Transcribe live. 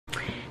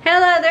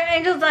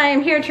angels, I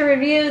am here to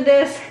review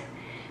this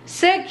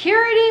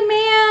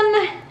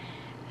SecurityMan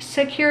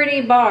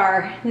security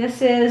bar.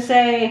 This is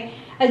a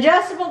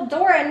adjustable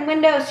door and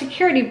window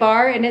security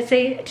bar, and it's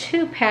a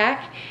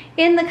 2-pack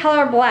in the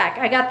color black.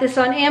 I got this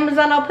on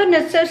Amazon. I'll put an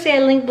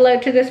associated link below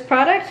to this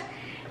product,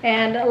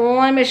 and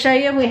let me show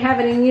you. We have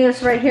it in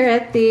use right here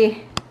at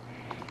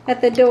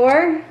the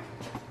door,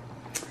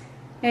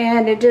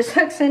 and it just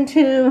hooks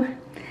into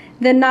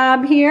the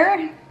knob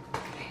here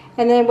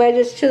and then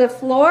wedges to the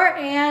floor,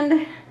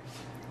 and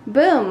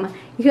boom,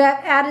 you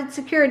have added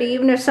security.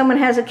 Even if someone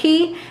has a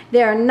key,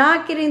 they are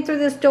not getting through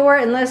this door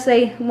unless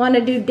they want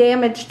to do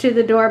damage to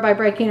the door by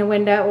breaking a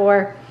window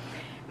or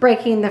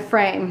breaking the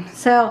frame.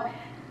 So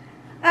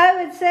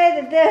I would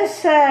say that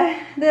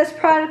this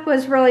product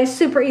was really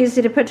super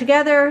easy to put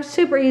together,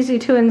 super easy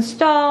to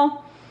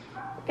install,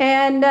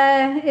 and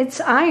it's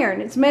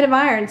iron. It's made of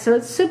iron, so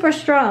it's super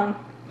strong.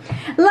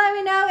 Let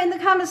me know in the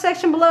comment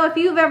section below if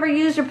you've ever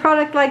used a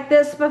product like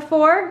this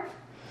before,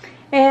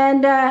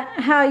 and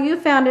how you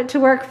found it to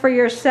work for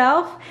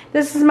yourself.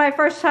 This is my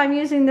first time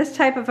using this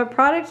type of a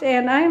product,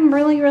 and I'm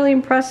really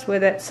impressed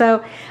with it.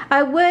 So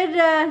I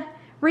would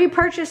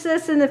repurchase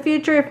this in the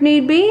future if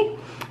need be,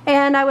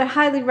 and I would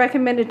highly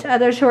recommend it to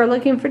others who are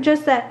looking for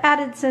just that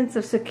added sense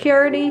of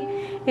security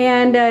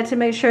and to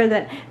make sure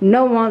that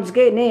no one's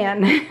getting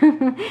in.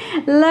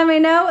 Let me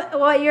know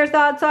what your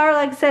thoughts are.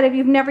 Like I said, if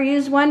you've never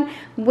used one,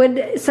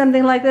 would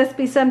something like this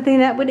be something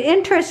that would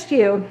interest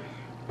you?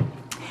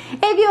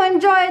 If you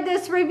enjoyed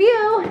this review,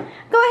 go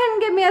ahead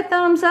and give me a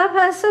thumbs up,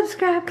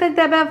 subscribe, click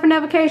that bell for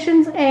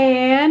notifications,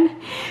 and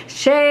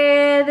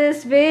share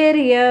this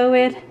video.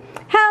 It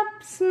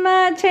helps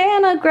my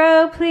channel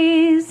grow.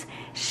 Please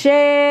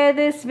share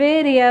this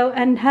video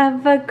and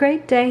have a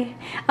great day.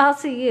 I'll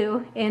see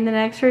you in the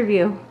next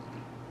review.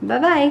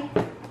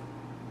 Bye-bye.